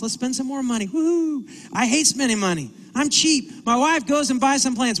house. Let's spend some more money. Woo! I hate spending money. I'm cheap. My wife goes and buys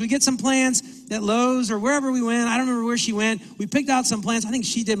some plants. We get some plants at Lowe's or wherever we went. I don't remember where she went. We picked out some plants. I think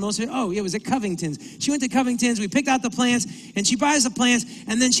she did most of it. Oh, it was at Covington's. She went to Covington's. We picked out the plants, and she buys the plants,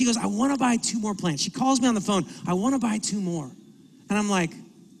 and then she goes, I want to buy 2 more plants. She calls me on the phone. I want to buy 2 more. And I'm like,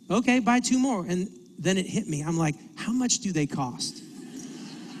 okay, buy 2 more. And then it hit me. I'm like, how much do they cost?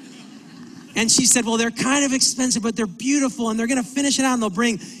 And she said, well, they're kind of expensive, but they're beautiful, and they're going to finish it out, and they'll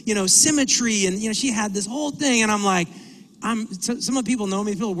bring, symmetry. And, she had this whole thing. And I'm like, some of the people know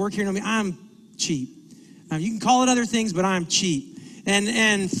me, people who work here know me. I'm cheap. You can call it other things, but I'm cheap.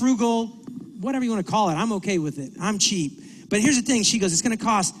 And frugal, whatever you want to call it, I'm okay with it. I'm cheap. But here's the thing. She goes, it's going to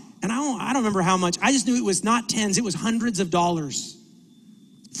cost, and I don't remember how much. I just knew it was not tens. It was hundreds of dollars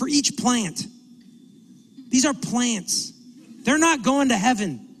for each plant. These are plants. They're not going to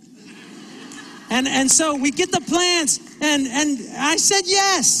heaven. And so we get the plants, and I said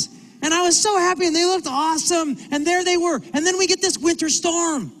yes. And I was so happy, and they looked awesome. And there they were. And then we get this winter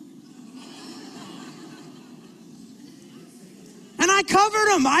storm. And I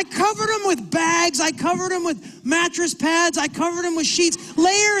covered them. I covered them with bags. I covered them with mattress pads. I covered them with sheets,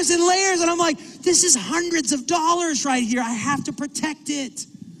 layers and layers. And I'm like, this is hundreds of dollars right here. I have to protect it.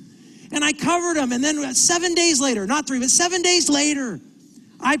 And I covered them. And then 7 days later, not 3, but 7 days later,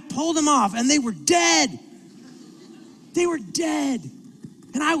 I pulled them off, and they were dead. They were dead.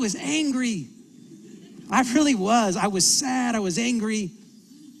 And I was angry. I really was. I was sad. I was angry.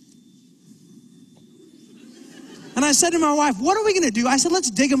 And I said to my wife, what are we going to do? I said, let's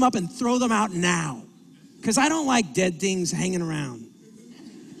dig them up and throw them out now, because I don't like dead things hanging around.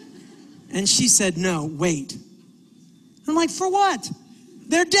 And she said, no, wait. I'm like, for what?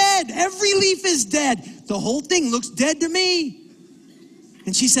 They're dead. Every leaf is dead. The whole thing looks dead to me.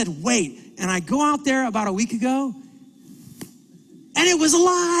 And she said, wait. And I go out there about a week ago, and it was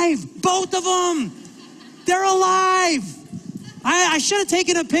alive. Both of them. They're alive. I should have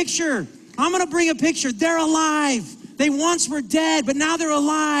taken a picture. I'm going to bring a picture. They're alive. They once were dead, but now they're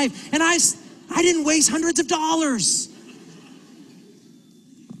alive. And I didn't waste hundreds of dollars.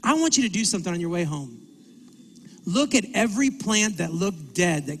 I want you to do something on your way home. Look at every plant that looked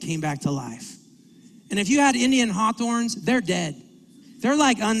dead that came back to life. And if you had Indian hawthorns, they're dead. They're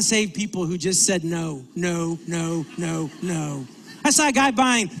like unsaved people who just said no, no, no, no, no. I saw a guy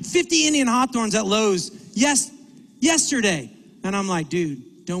buying 50 Indian hawthorns at Lowe's yesterday. And I'm like,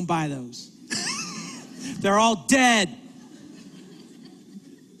 dude, don't buy those. They're all dead.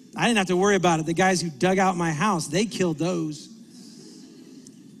 I didn't have to worry about it. The guys who dug out my house, they killed those.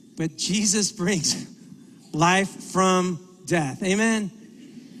 But Jesus brings life from death. Amen?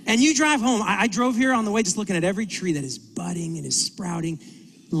 And you drive home. I drove here on the way just looking at every tree that is budding and is sprouting.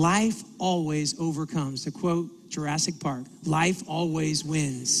 Life always overcomes. To quote Jurassic Park, life always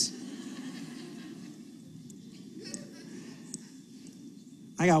wins.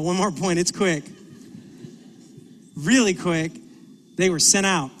 I got one more point. It's quick. Really quick. They were sent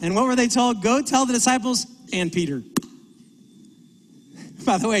out. And what were they told? Go tell the disciples and Peter.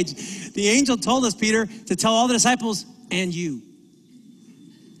 By the way, the angel told us, Peter, to tell all the disciples and you.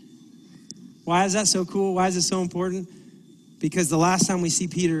 Why is that so cool? Why is it so important? Because the last time we see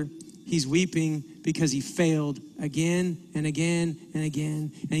Peter, he's weeping because he failed again and again and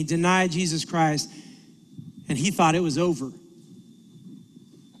again. And he denied Jesus Christ. And he thought it was over.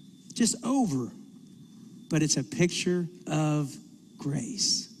 Just over. But it's a picture of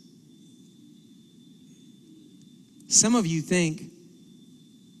grace. Some of you think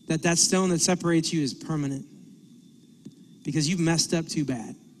that stone that separates you is permanent because you've messed up too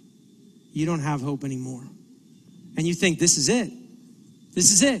bad. You don't have hope anymore. And you think, this is it.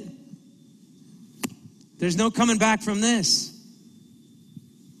 This is it. There's no coming back from this.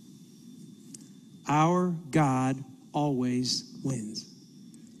 Our God always wins.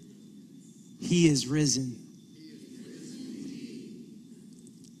 He is risen.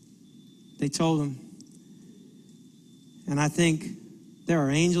 They told him. And I think there are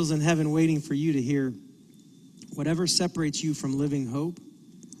angels in heaven waiting for you to hear, whatever separates you from living hope,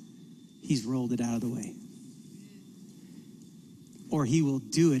 he's rolled it out of the way. Or he will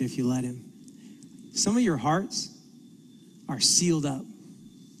do it if you let him. Some of your hearts are sealed up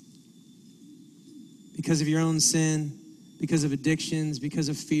because of your own sin, because of addictions, because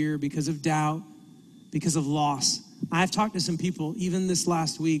of fear, because of doubt, because of loss. I've talked to some people, even this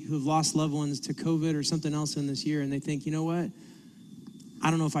last week, who have lost loved ones to COVID or something else in this year, and they think, you know what? I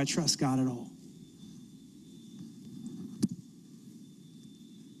don't know if I trust God at all.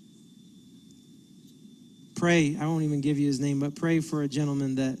 Pray, I won't even give you his name, but pray for a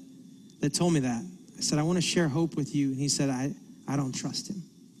gentleman that told me that. I said, I want to share hope with you. And he said, I don't trust him.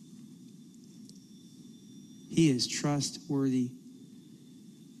 He is trustworthy.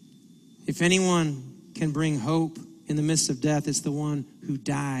 If anyone can bring hope in the midst of death, it's the one who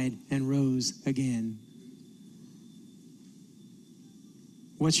died and rose again.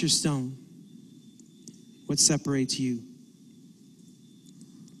 What's your stone? What separates you?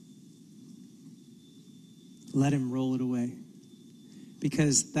 Let him roll it away.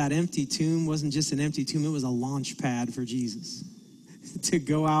 Because that empty tomb wasn't just an empty tomb, it was a launch pad for Jesus to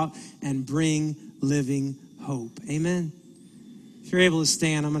go out and bring living hope. Amen? If you're able to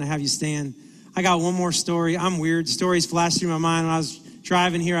stand, I'm going to have you stand. I got one more story. I'm weird. Stories flashed through my mind when I was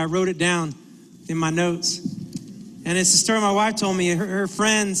driving here. I wrote it down in my notes. And it's a story my wife told me. Her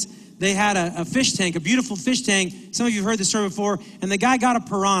friends, they had a fish tank, a beautiful fish tank. Some of you have heard this story before. And the guy got a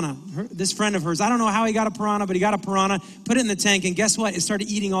piranha, this friend of hers. I don't know how he got a piranha, but he got a piranha, put it in the tank, and guess what? It started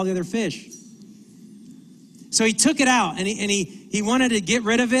eating all the other fish. So he took it out, and he wanted to get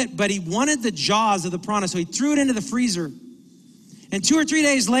rid of it, but he wanted the jaws of the piranha, so he threw it into the freezer. And 2 or 3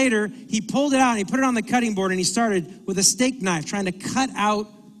 days later, he pulled it out, and he put it on the cutting board, and he started with a steak knife trying to cut out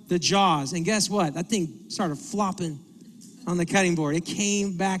the jaws. And guess what? That thing started flopping on the cutting board. It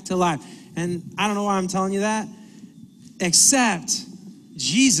came back to life. And I don't know why I'm telling you that, except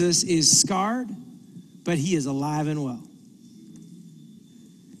Jesus is scarred, but he is alive and well.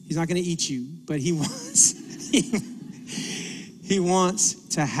 He's not going to eat you, but he wants he wants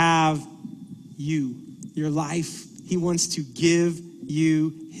to have you, your life. He wants to give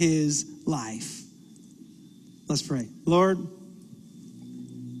you his life. Let's pray. Lord,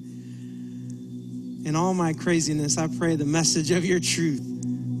 in all my craziness, I pray the message of your truth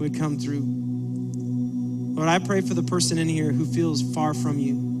would come through. Lord, I pray for the person in here who feels far from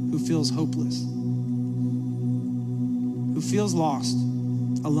you, who feels hopeless, who feels lost,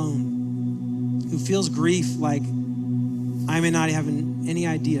 alone, who feels grief like I may not have any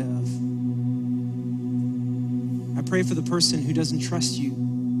idea of. I pray for the person who doesn't trust you,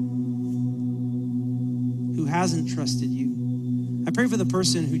 who hasn't trusted you. I pray for the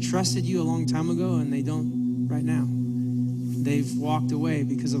person who trusted you a long time ago and they don't right now. They've walked away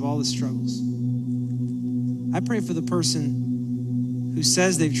because of all the struggles. I pray for the person who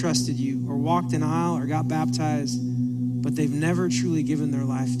says they've trusted you or walked an aisle or got baptized, but they've never truly given their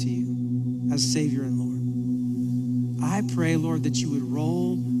life to you as Savior and Lord. I pray, Lord, that you would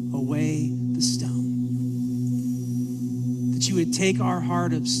roll away the stone. That you would take our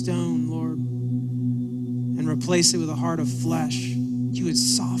heart of stone, Lord, and replace it with a heart of flesh. You would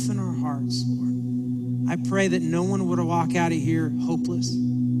soften our hearts, Lord. I pray that no one would walk out of here hopeless,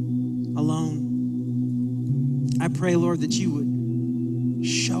 alone. I pray, Lord, that you would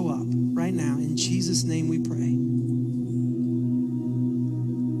show up right now. In Jesus' name we pray.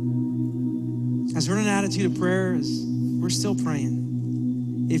 As we're in an attitude of prayer, as we're still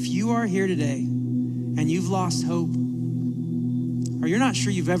praying, if you are here today and you've lost hope, or you're not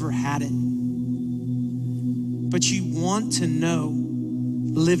sure you've ever had it, but you want to know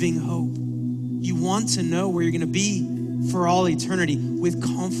living hope, you want to know where you're going to be for all eternity with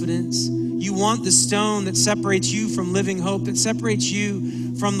confidence. You want the stone that separates you from living hope, that separates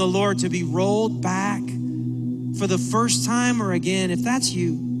you from the Lord, to be rolled back for the first time or again. If that's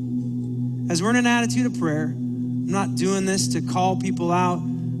you, as we're in an attitude of prayer, I'm not doing this to call people out.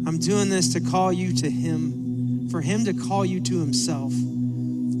 I'm doing this to call you to him, for him to call you to himself.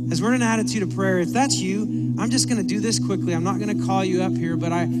 As we're in an attitude of prayer, if that's you, I'm just going to do this quickly. I'm not going to call you up here,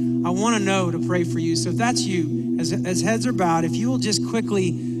 but I want to know to pray for you. So if that's you, as heads are bowed, if you will just quickly,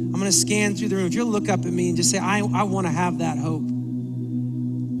 I'm going to scan through the room. If you'll look up at me and just say, I want to have that hope.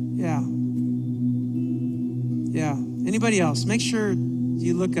 Yeah. Yeah. Anybody else? Make sure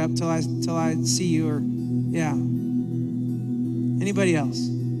you look up till I see you, or yeah. Anybody else?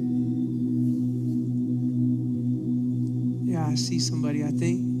 I see somebody, I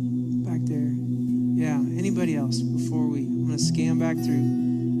think, back there. Yeah, anybody else before I'm going to scan back through.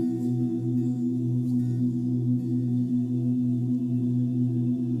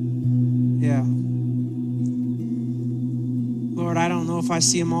 Yeah. Lord, I don't know if I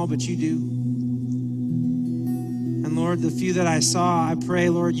see them all, but you do. And Lord, the few that I saw, I pray,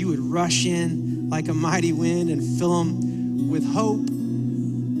 Lord, you would rush in like a mighty wind and fill them with hope.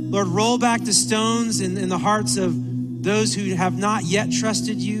 Lord, roll back the stones in the hearts of those who have not yet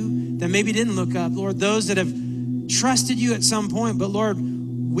trusted you, that maybe didn't look up. Lord, those that have trusted you at some point, but Lord,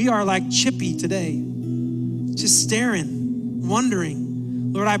 we are like Chippy today, just staring,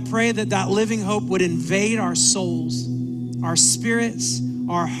 wondering. Lord, I pray that that living hope would invade our souls, our spirits,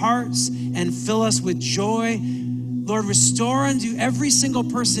 our hearts, and fill us with joy. Lord, restore unto every single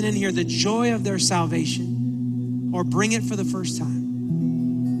person in here the joy of their salvation, or bring it for the first time.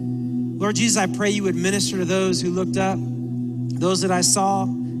 Lord Jesus, I pray you would minister to those who looked up, those that I saw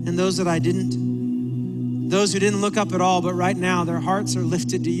and those that I didn't, those who didn't look up at all, but right now their hearts are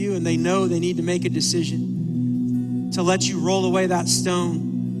lifted to you and they know they need to make a decision to let you roll away that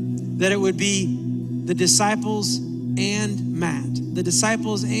stone, that it would be the disciples and Matt, the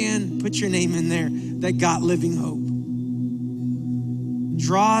disciples and put your name in there, that got living hope.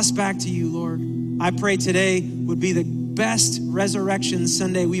 Draw us back to you, Lord. I pray today would be the best Resurrection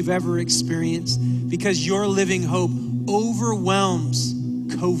Sunday we've ever experienced, because your living hope overwhelms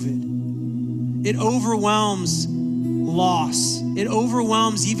COVID. It overwhelms loss. It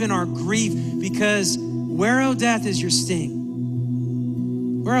overwhelms even our grief, because where, O death, is your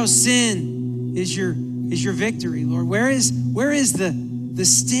sting? Where, O sin, is your victory, Lord? Where is the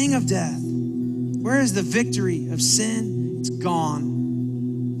sting of death? Where is the victory of sin? It's gone.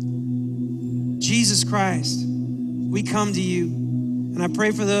 Jesus Christ, we come to you, and I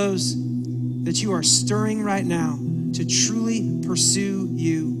pray for those that you are stirring right now to truly pursue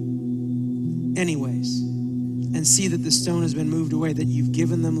you anyways, and see that the stone has been moved away, that you've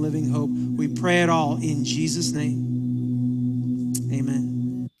given them living hope. We pray it all in Jesus' name. Amen.